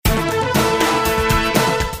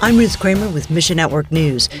I'm Ruth Kramer with Mission Network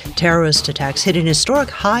News. Terrorist attacks hit an historic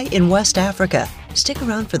high in West Africa. Stick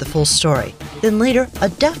around for the full story. Then later, a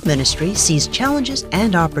deaf ministry sees challenges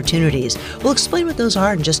and opportunities. We'll explain what those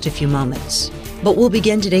are in just a few moments. But we'll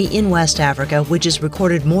begin today in West Africa, which has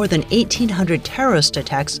recorded more than 1,800 terrorist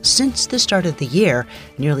attacks since the start of the year.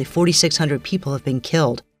 Nearly 4,600 people have been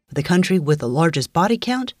killed. The country with the largest body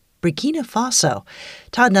count? Burkina Faso.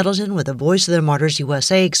 Todd Nettleton with the Voice of the Martyrs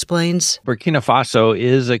USA explains. Burkina Faso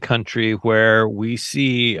is a country where we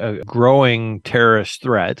see a growing terrorist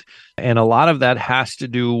threat, and a lot of that has to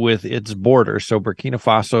do with its border. So Burkina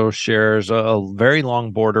Faso shares a very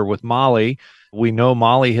long border with Mali. We know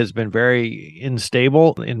Mali has been very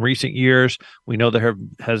unstable in recent years. We know there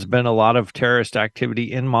has been a lot of terrorist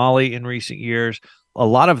activity in Mali in recent years. A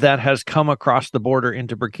lot of that has come across the border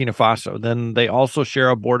into Burkina Faso. Then they also share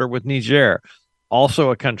a border with Niger,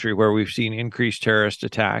 also a country where we've seen increased terrorist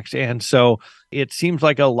attacks. And so it seems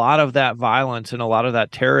like a lot of that violence and a lot of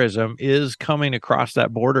that terrorism is coming across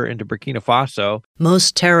that border into Burkina Faso.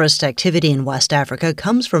 Most terrorist activity in West Africa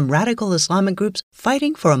comes from radical Islamic groups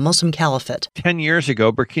fighting for a Muslim caliphate. 10 years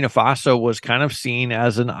ago, Burkina Faso was kind of seen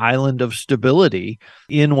as an island of stability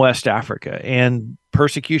in West Africa, and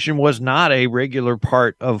persecution was not a regular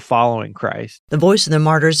part of following Christ. The Voice of the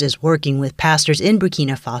Martyrs is working with pastors in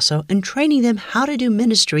Burkina Faso and training them how to do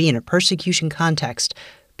ministry in a persecution context.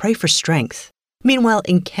 Pray for strength. Meanwhile,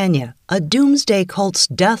 in Kenya, a doomsday cult's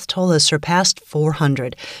death toll has surpassed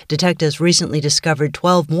 400. Detectives recently discovered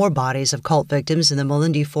 12 more bodies of cult victims in the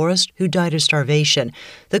Malindi forest who died of starvation.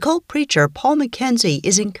 The cult preacher, Paul Mackenzie,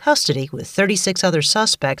 is in custody with 36 other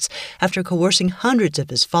suspects after coercing hundreds of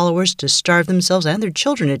his followers to starve themselves and their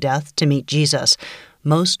children to death to meet Jesus.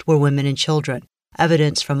 Most were women and children.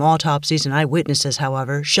 Evidence from autopsies and eyewitnesses,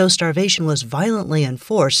 however, show starvation was violently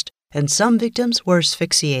enforced, and some victims were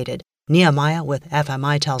asphyxiated. Nehemiah with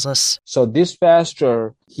FMI tells us. So this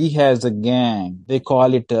pastor, he has a gang. They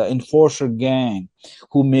call it an enforcer gang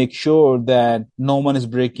who make sure that no one is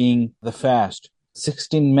breaking the fast.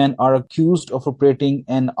 16 men are accused of operating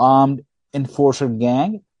an armed enforcer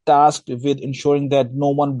gang tasked with ensuring that no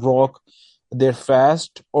one broke their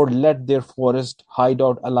fast or let their forest hide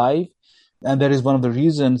out alive. And that is one of the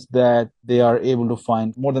reasons that they are able to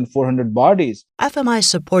find more than 400 bodies. FMI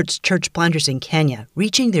supports church planters in Kenya,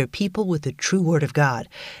 reaching their people with the true word of God.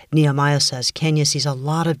 Nehemiah says Kenya sees a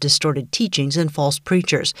lot of distorted teachings and false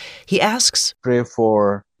preachers. He asks, pray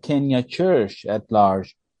for Kenya church at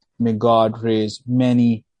large. May God raise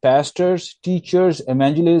many pastors, teachers,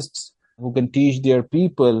 evangelists who can teach their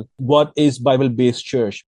people what is Bible-based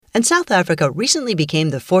church. And South Africa recently became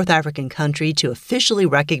the fourth African country to officially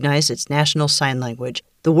recognize its national sign language.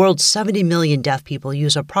 The world's 70 million deaf people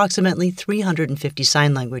use approximately 350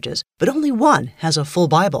 sign languages, but only one has a full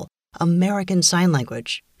Bible, American Sign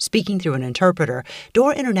Language. Speaking through an interpreter,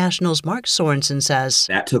 Door International's Mark Sorensen says,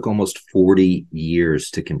 that took almost 40 years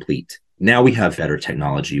to complete. Now we have better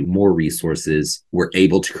technology, more resources. We're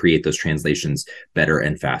able to create those translations better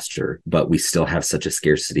and faster, but we still have such a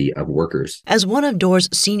scarcity of workers. As one of Door's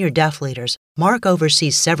senior deaf leaders, Mark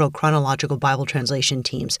oversees several chronological Bible translation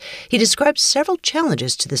teams. He describes several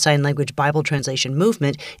challenges to the sign language Bible translation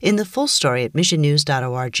movement in the full story at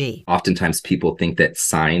missionnews.org. Oftentimes people think that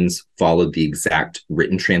signs follow the exact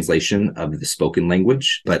written translation of the spoken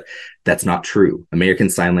language, but that's not true. American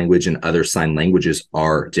Sign Language and other sign languages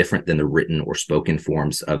are different than the written or spoken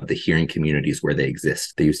forms of the hearing communities where they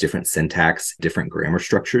exist. They use different syntax, different grammar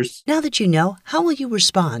structures. Now that you know, how will you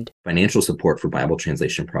respond? Financial support for Bible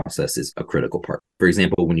translation process is a critical part. For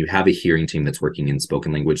example, when you have a hearing team that's working in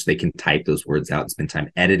spoken language, they can type those words out and spend time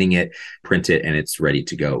editing it, print it, and it's ready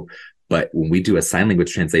to go. But when we do a sign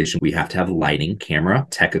language translation, we have to have lighting, camera,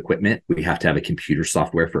 tech equipment. We have to have a computer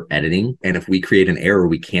software for editing. And if we create an error,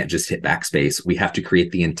 we can't just hit backspace. We have to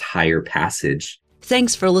create the entire passage.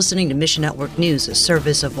 Thanks for listening to Mission Network News, a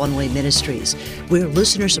service of One Way Ministries. We're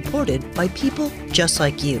listener-supported by people just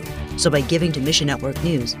like you. So by giving to Mission Network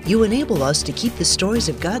News, you enable us to keep the stories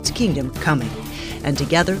of God's kingdom coming. And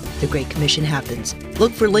together, the Great Commission happens.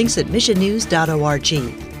 Look for links at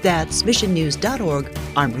missionnews.org. That's missionnews.org.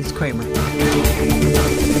 I'm Ruth Kramer.